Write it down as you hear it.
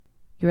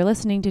You're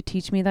listening to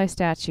Teach Me Thy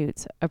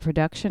Statutes, a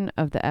production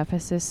of the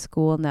Ephesus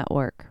School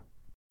Network.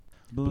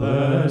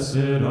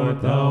 Blessed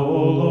art thou,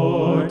 O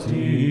Lord,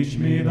 teach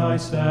me thy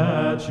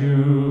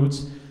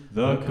statutes.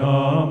 The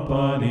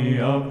company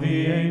of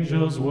the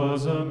angels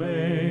was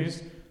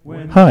amazed.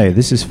 Hi,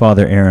 this is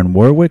Father Aaron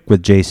Warwick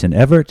with Jason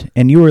Everett,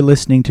 and you are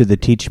listening to the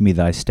Teach Me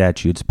Thy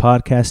Statutes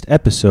podcast,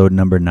 episode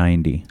number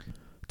 90.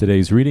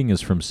 Today's reading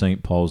is from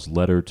St. Paul's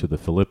letter to the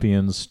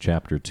Philippians,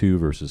 chapter 2,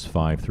 verses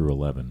 5 through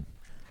 11.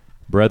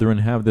 Brethren,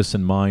 have this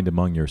in mind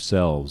among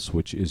yourselves,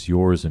 which is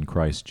yours in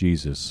Christ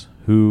Jesus,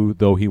 who,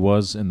 though he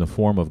was in the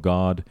form of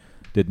God,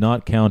 did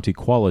not count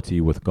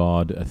equality with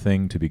God a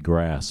thing to be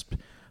grasped,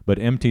 but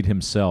emptied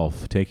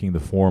himself, taking the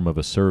form of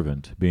a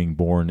servant, being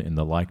born in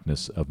the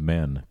likeness of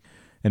men.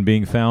 And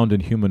being found in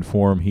human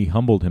form, he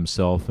humbled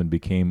himself and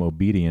became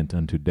obedient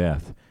unto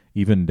death,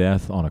 even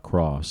death on a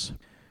cross.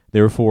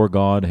 Therefore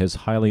God has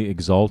highly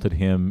exalted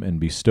him and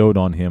bestowed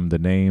on him the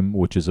name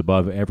which is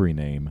above every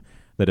name,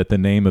 that at the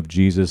name of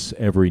Jesus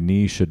every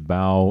knee should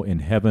bow in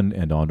heaven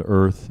and on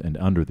earth and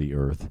under the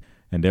earth,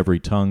 and every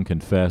tongue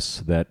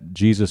confess that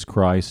Jesus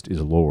Christ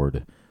is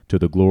Lord, to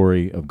the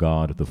glory of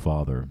God the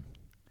Father.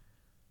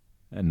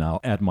 And now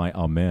add my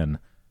amen.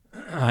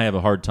 I have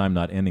a hard time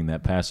not ending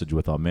that passage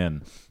with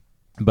amen.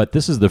 But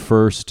this is the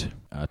first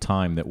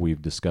time that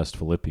we've discussed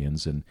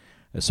Philippians, and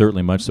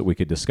certainly much that we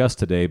could discuss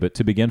today. But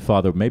to begin,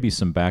 Father, maybe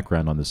some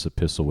background on this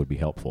epistle would be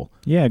helpful.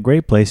 Yeah,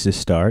 great place to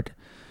start.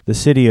 The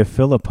city of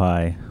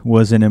Philippi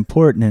was an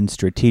important and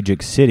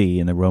strategic city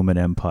in the Roman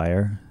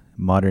Empire.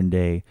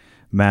 Modern-day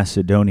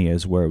Macedonia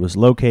is where it was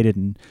located.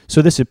 And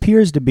so this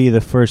appears to be the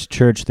first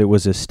church that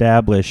was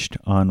established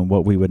on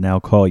what we would now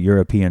call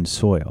European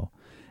soil.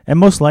 And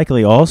most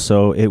likely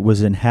also it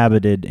was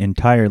inhabited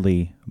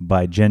entirely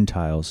by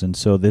Gentiles. And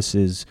so this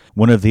is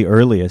one of the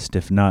earliest,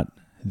 if not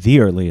the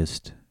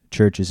earliest,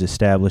 churches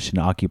established and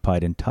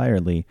occupied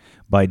entirely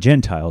by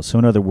Gentiles. So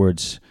in other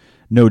words,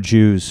 no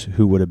Jews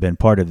who would have been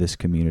part of this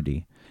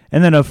community.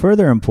 And then of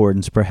further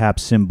importance,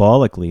 perhaps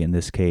symbolically in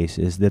this case,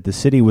 is that the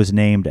city was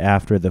named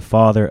after the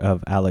father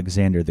of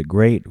Alexander the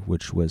Great,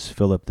 which was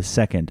Philip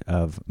II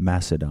of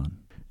Macedon.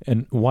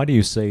 And why do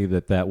you say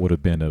that that would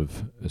have been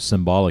of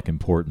symbolic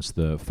importance,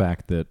 the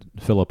fact that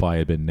Philippi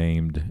had been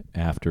named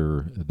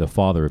after the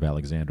father of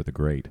Alexander the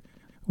Great?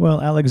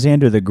 Well,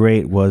 Alexander the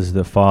Great was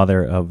the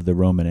father of the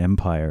Roman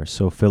Empire,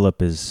 so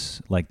Philip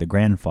is like the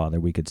grandfather,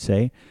 we could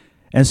say.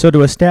 And so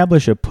to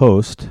establish a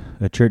post,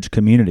 a church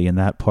community in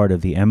that part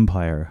of the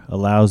empire,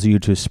 allows you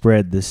to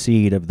spread the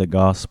seed of the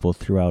gospel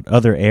throughout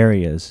other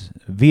areas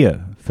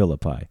via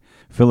Philippi.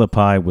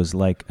 Philippi was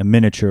like a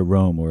miniature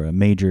Rome, or a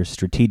major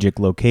strategic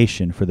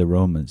location for the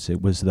Romans.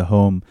 It was the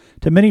home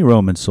to many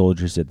Roman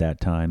soldiers at that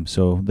time,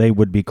 so they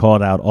would be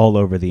called out all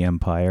over the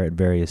empire at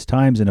various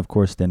times, and of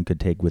course then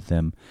could take with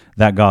them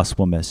that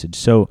gospel message.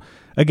 So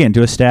again,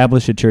 to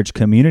establish a church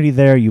community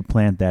there, you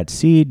plant that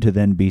seed to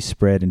then be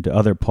spread into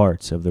other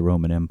parts of the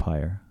Roman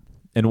Empire.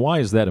 And why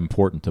is that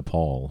important to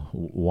Paul?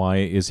 Why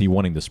is he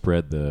wanting to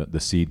spread the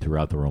seed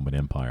throughout the Roman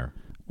Empire?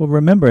 Well,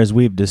 remember, as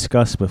we've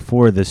discussed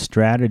before, the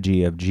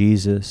strategy of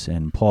Jesus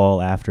and Paul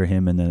after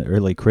him and the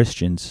early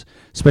Christians,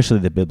 especially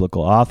the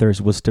biblical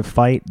authors, was to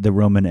fight the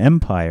Roman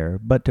Empire,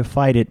 but to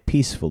fight it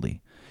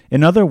peacefully.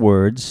 In other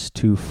words,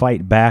 to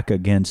fight back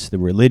against the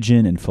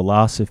religion and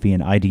philosophy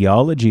and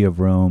ideology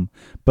of Rome,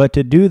 but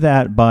to do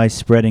that by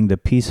spreading the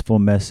peaceful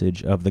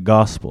message of the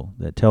gospel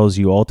that tells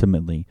you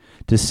ultimately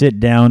to sit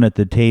down at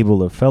the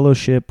table of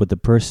fellowship with the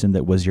person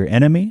that was your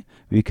enemy,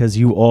 because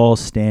you all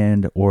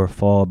stand or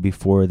fall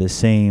before the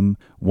same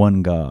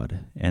one God.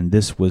 And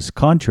this was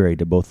contrary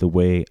to both the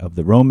way of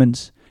the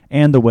Romans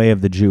and the way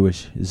of the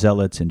Jewish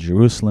zealots in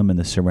Jerusalem and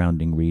the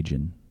surrounding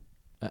region.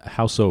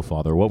 How so,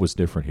 Father? What was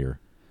different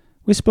here?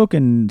 We've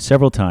spoken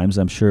several times,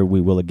 I'm sure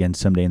we will again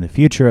someday in the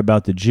future,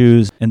 about the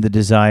Jews and the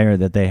desire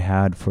that they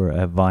had for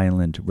a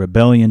violent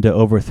rebellion to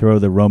overthrow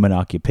the Roman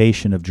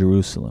occupation of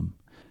Jerusalem.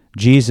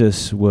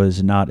 Jesus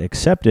was not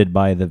accepted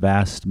by the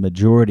vast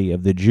majority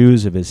of the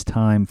Jews of his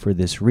time for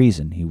this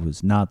reason. He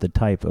was not the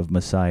type of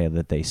Messiah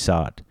that they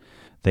sought.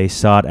 They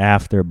sought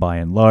after, by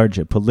and large,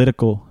 a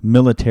political,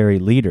 military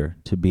leader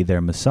to be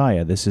their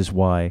Messiah. This is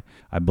why,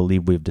 I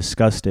believe we've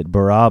discussed it,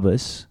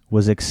 Barabbas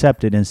was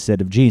accepted instead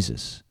of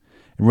Jesus.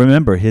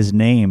 Remember, his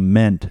name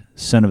meant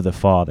Son of the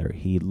Father.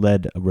 He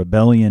led a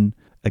rebellion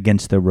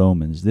against the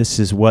Romans. This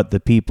is what the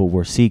people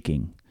were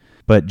seeking.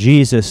 But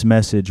Jesus'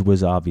 message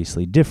was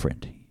obviously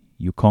different.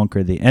 You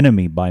conquer the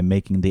enemy by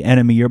making the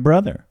enemy your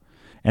brother.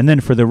 And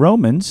then for the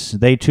Romans,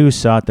 they too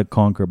sought to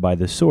conquer by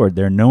the sword.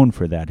 They're known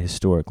for that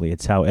historically.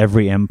 It's how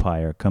every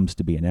empire comes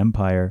to be an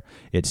empire,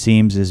 it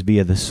seems, is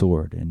via the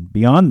sword. And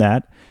beyond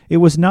that, it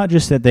was not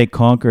just that they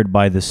conquered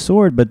by the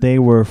sword, but they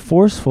were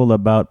forceful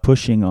about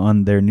pushing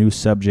on their new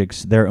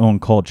subjects their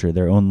own culture,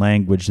 their own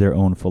language, their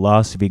own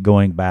philosophy,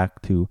 going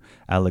back to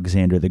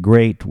Alexander the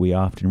Great. We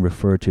often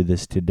refer to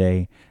this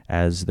today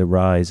as the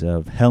rise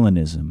of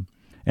Hellenism.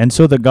 And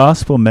so the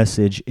gospel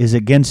message is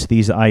against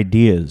these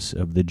ideas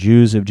of the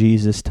Jews of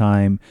Jesus'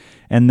 time,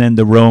 and then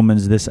the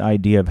Romans, this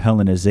idea of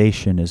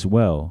Hellenization as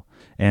well.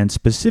 And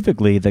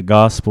specifically, the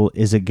gospel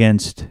is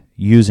against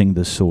using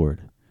the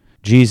sword.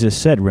 Jesus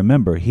said,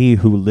 remember, he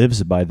who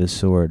lives by the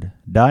sword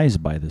dies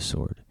by the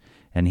sword.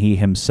 And he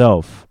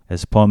himself,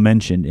 as Paul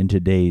mentioned in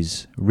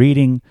today's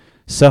reading,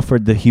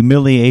 suffered the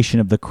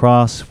humiliation of the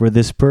cross for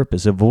this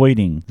purpose,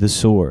 avoiding the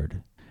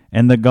sword.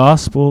 And the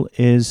gospel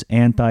is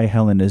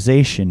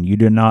anti-Hellenization. You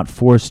do not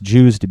force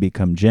Jews to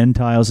become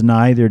Gentiles,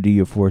 neither do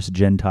you force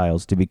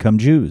Gentiles to become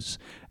Jews.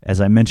 As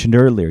I mentioned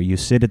earlier, you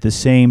sit at the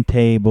same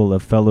table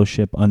of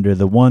fellowship under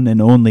the one and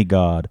only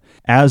God,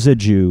 as a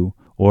Jew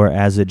or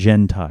as a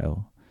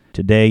Gentile.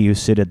 Today you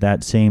sit at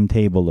that same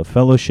table of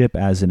fellowship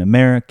as an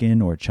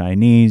American or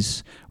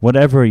Chinese,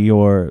 whatever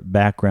your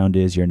background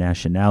is, your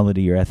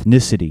nationality, your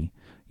ethnicity.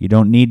 You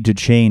don't need to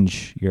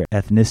change your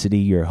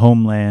ethnicity, your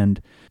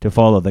homeland, to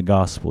follow the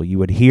gospel.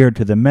 You adhere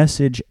to the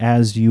message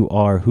as you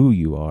are who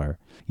you are.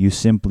 You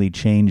simply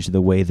change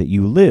the way that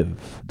you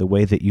live, the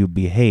way that you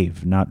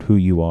behave, not who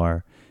you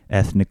are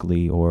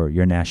ethnically or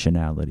your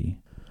nationality.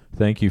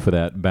 Thank you for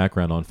that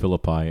background on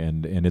Philippi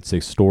and its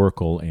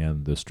historical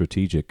and the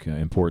strategic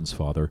importance,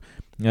 Father.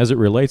 As it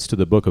relates to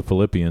the book of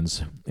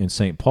Philippians in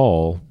St.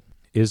 Paul,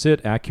 is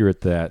it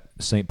accurate that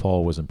St.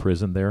 Paul was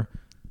imprisoned there?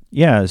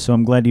 Yeah, so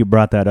I'm glad you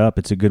brought that up.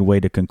 It's a good way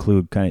to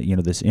conclude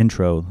this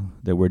intro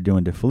that we're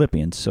doing to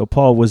Philippians. So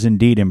Paul was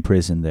indeed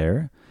imprisoned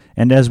there.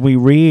 And as we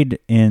read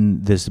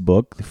in this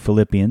book,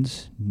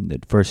 Philippians, the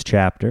first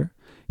chapter,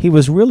 he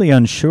was really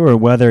unsure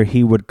whether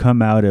he would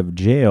come out of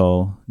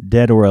jail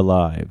dead or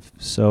alive.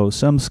 So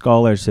some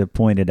scholars have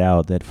pointed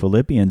out that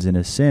Philippians, in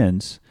a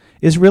sense,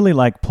 is really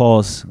like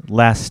Paul's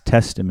last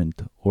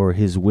testament or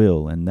his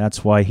will, and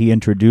that's why he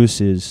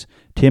introduces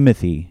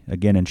Timothy,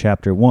 again in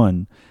chapter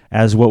 1,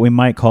 as what we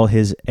might call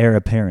his heir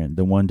apparent,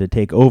 the one to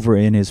take over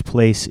in his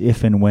place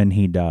if and when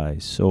he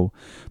dies. So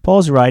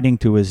Paul's writing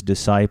to his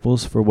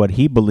disciples for what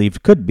he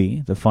believed could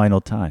be the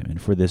final time,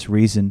 and for this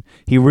reason,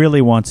 he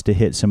really wants to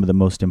hit some of the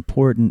most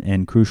important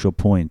and crucial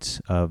points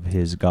of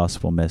his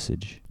gospel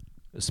message.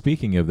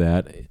 Speaking of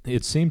that,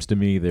 it seems to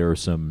me there are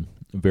some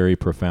very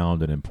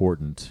profound and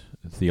important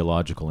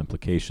theological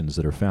implications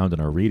that are found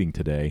in our reading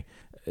today.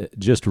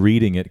 Just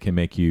reading it can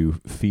make you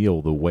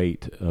feel the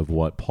weight of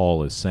what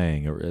Paul is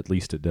saying, or at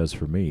least it does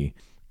for me.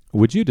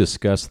 Would you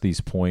discuss these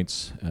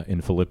points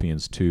in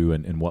Philippians 2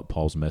 and what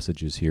Paul's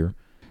message is here?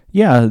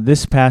 Yeah,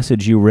 this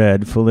passage you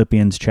read,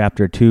 Philippians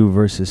chapter 2,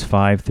 verses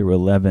 5 through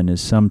 11,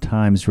 is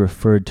sometimes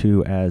referred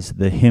to as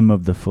the hymn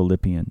of the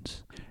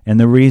Philippians. And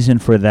the reason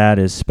for that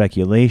is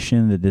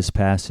speculation that this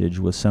passage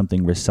was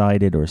something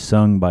recited or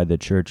sung by the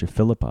church of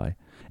Philippi.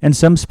 And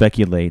some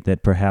speculate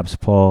that perhaps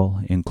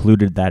Paul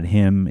included that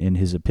hymn in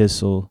his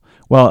epistle,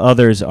 while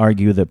others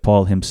argue that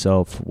Paul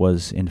himself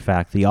was in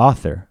fact the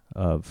author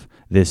of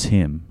this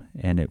hymn,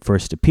 and it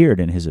first appeared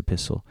in his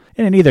epistle.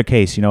 And in either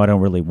case, I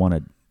don't really want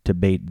to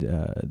debate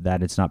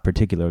that. It's not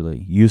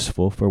particularly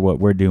useful for what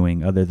we're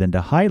doing, other than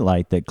to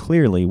highlight that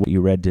clearly what you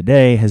read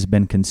today has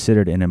been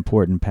considered an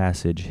important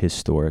passage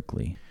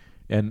historically.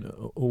 And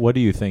what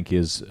do you think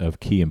is of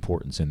key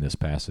importance in this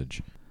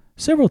passage?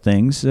 Several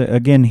things.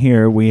 Again,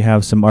 here we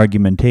have some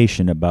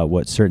argumentation about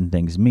what certain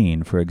things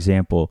mean. For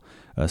example,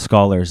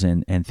 scholars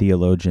and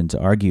theologians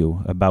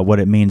argue about what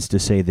it means to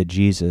say that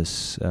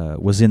Jesus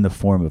was in the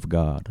form of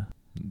God.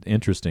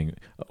 Interesting.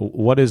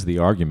 What is the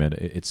argument?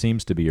 It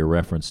seems to be a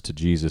reference to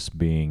Jesus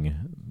being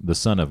the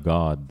Son of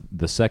God,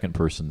 the second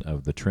person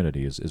of the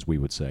Trinity, as we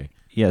would say.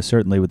 Yeah,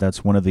 certainly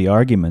that's one of the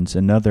arguments.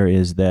 Another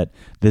is that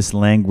this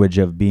language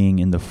of being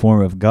in the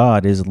form of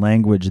God is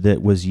language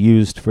that was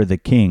used for the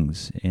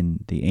kings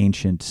in the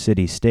ancient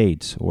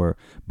city-states, or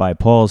by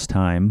Paul's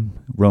time,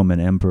 Roman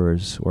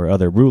emperors or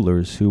other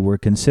rulers who were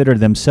considered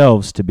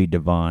themselves to be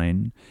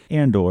divine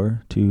and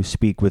or to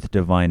speak with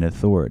divine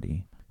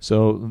authority.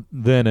 So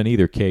then in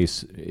either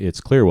case,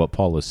 it's clear what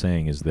Paul is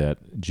saying is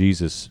that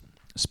Jesus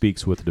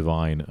speaks with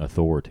divine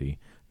authority,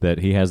 that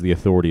he has the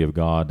authority of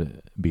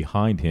God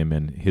behind him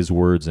and his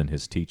words and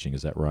his teaching.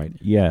 Is that right?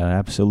 Yeah,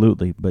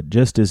 absolutely. But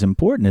just as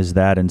important as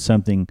that, and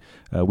something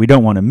we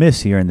don't want to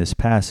miss here in this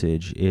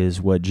passage,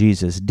 is what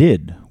Jesus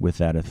did with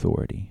that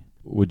authority.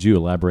 Would you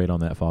elaborate on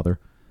that, Father?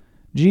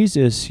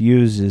 Jesus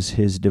uses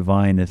his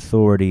divine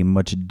authority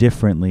much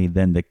differently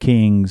than the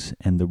kings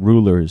and the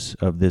rulers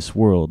of this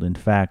world. In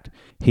fact,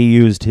 he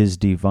used his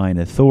divine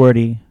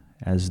authority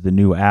as the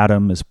new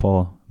Adam, as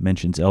Paul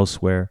mentions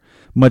elsewhere,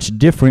 much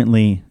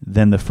differently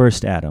than the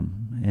first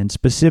Adam. And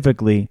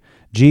specifically,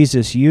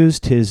 Jesus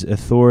used his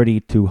authority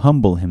to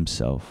humble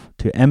himself,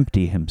 to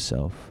empty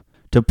himself,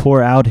 to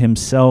pour out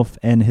himself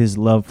and his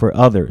love for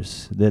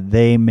others, that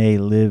they may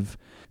live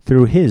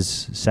through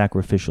his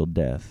sacrificial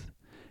death.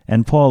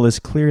 And Paul is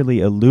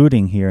clearly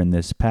alluding here in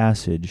this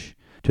passage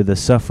to the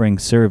suffering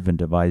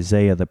servant of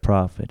Isaiah the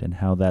prophet, and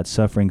how that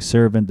suffering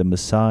servant, the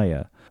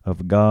Messiah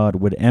of God,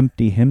 would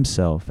empty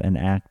himself and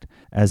act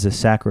as a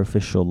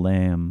sacrificial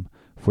lamb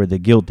for the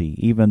guilty,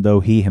 even though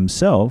he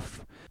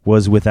himself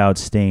was without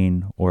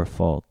stain or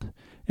fault.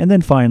 And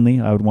then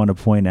finally, I would want to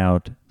point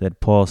out that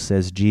Paul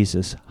says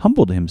Jesus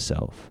humbled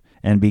himself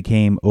and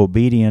became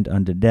obedient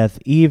unto death,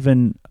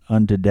 even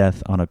unto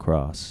death on a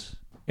cross.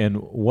 And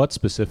what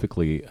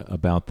specifically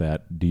about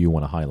that do you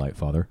want to highlight,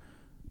 Father?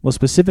 Well,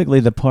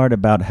 specifically the part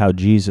about how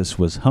Jesus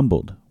was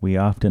humbled. We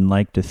often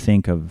like to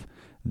think of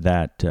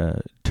that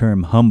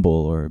term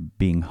humble or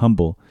being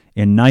humble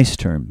in nice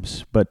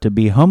terms, but to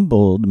be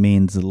humbled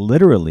means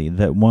literally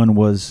that one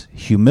was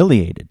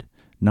humiliated.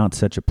 Not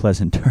such a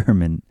pleasant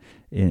term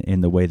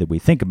in the way that we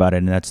think about it,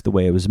 and that's the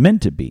way it was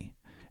meant to be.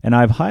 And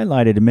I've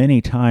highlighted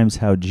many times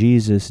how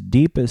Jesus'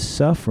 deepest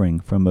suffering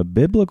from a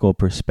biblical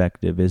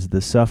perspective is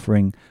the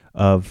suffering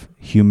of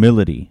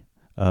humility,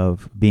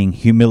 of being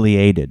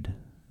humiliated,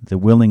 the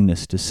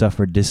willingness to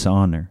suffer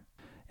dishonor.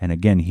 And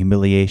again,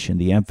 humiliation,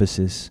 the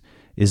emphasis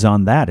is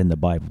on that in the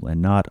Bible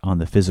and not on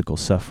the physical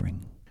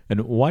suffering.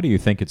 And why do you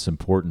think it's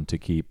important to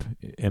keep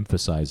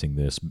emphasizing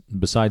this,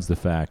 besides the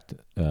fact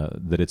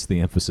that it's the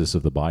emphasis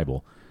of the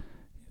Bible?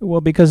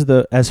 Well, because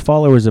as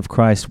followers of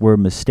Christ, we're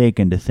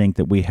mistaken to think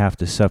that we have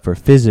to suffer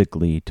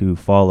physically to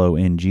follow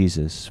in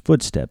Jesus'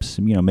 footsteps.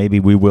 Maybe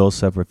we will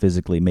suffer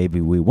physically,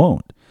 maybe we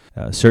won't.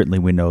 Certainly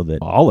we know that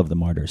all of the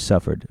martyrs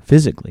suffered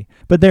physically.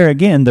 But there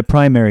again, the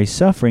primary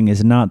suffering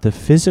is not the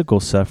physical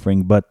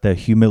suffering, but the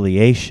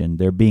humiliation.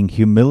 They're being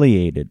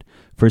humiliated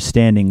for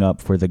standing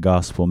up for the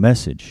gospel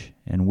message.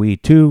 And we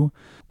too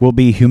will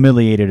be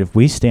humiliated if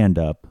we stand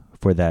up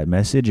for that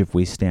message, if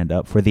we stand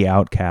up for the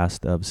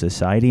outcast of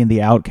society and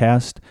the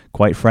outcast,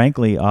 quite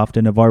frankly,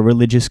 often of our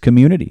religious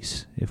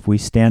communities. If we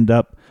stand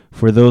up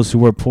for those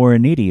who are poor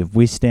and needy, if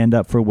we stand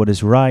up for what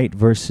is right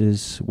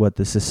versus what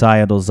the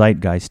societal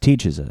zeitgeist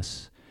teaches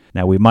us.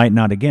 Now, we might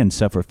not again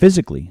suffer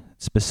physically.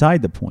 It's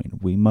beside the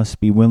point. We must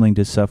be willing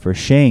to suffer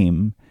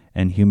shame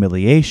and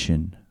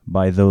humiliation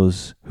by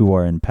those who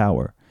are in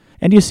power.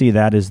 And you see,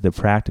 that is the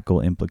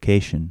practical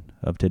implication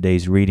of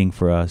today's reading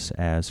for us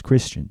as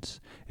Christians.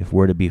 If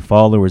we're to be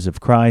followers of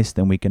Christ,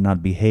 then we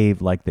cannot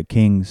behave like the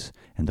kings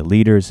and the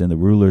leaders and the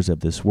rulers of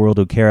this world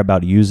who care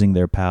about using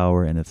their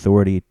power and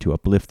authority to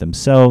uplift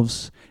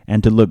themselves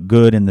and to look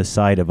good in the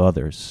sight of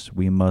others.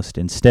 We must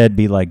instead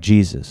be like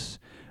Jesus,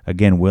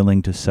 again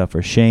willing to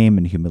suffer shame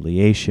and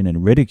humiliation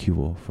and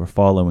ridicule for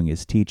following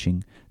his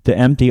teaching, to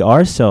empty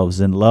ourselves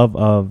in love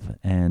of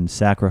and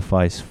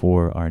sacrifice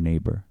for our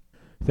neighbor.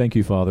 Thank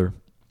you, Father.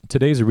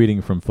 Today's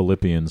reading from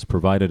Philippians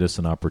provided us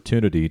an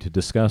opportunity to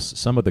discuss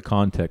some of the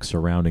context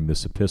surrounding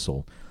this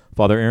epistle.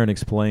 Father Aaron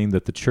explained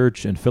that the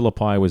church in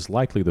Philippi was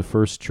likely the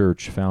first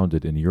church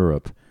founded in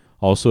Europe.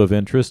 Also of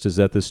interest is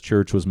that this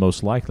church was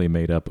most likely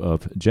made up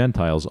of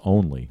Gentiles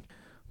only.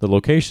 The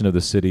location of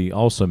the city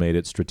also made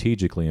it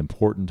strategically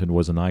important and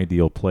was an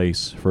ideal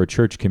place for a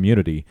church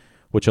community,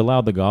 which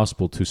allowed the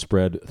gospel to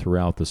spread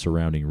throughout the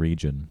surrounding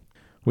region.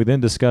 We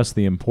then discussed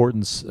the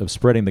importance of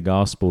spreading the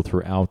gospel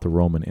throughout the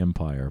Roman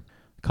Empire.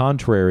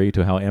 Contrary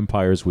to how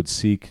empires would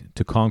seek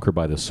to conquer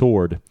by the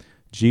sword,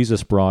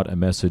 Jesus brought a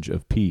message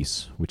of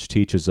peace, which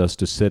teaches us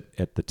to sit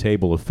at the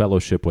table of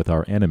fellowship with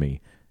our enemy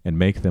and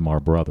make them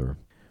our brother.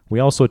 We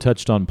also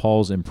touched on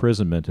Paul's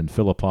imprisonment in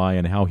Philippi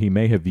and how he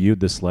may have viewed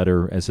this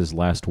letter as his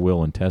last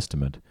will and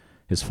testament,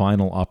 his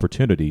final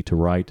opportunity to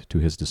write to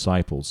his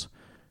disciples.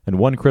 And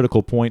one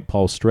critical point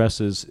Paul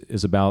stresses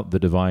is about the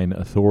divine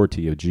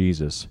authority of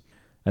Jesus.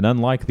 And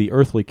unlike the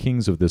earthly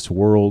kings of this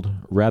world,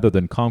 rather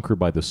than conquer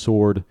by the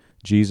sword,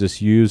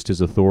 Jesus used his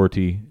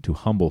authority to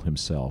humble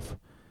himself.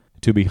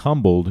 To be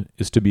humbled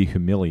is to be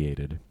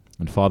humiliated.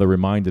 And Father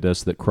reminded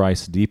us that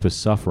Christ's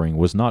deepest suffering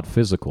was not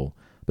physical,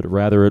 but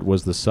rather it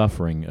was the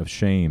suffering of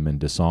shame and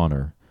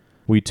dishonor.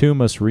 We too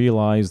must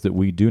realize that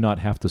we do not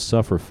have to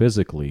suffer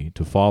physically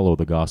to follow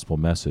the gospel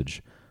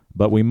message,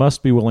 but we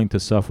must be willing to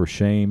suffer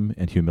shame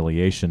and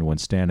humiliation when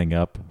standing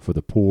up for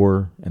the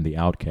poor and the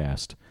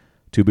outcast,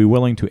 to be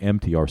willing to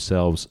empty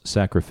ourselves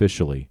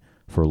sacrificially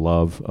for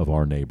love of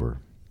our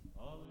neighbor.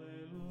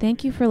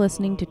 Thank you for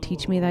listening to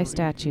Teach Me Thy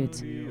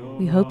Statutes.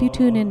 We hope you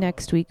tune in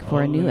next week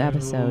for a new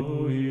episode.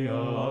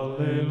 Alleluia,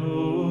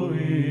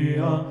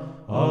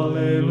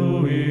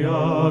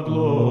 alleluia,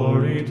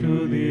 glory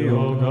to thee,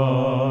 O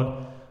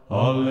God.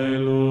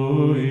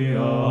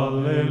 Alleluia,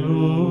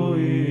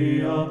 alleluia,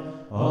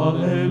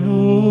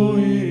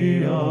 alleluia,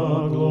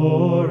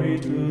 glory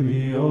to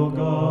thee, O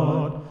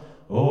God.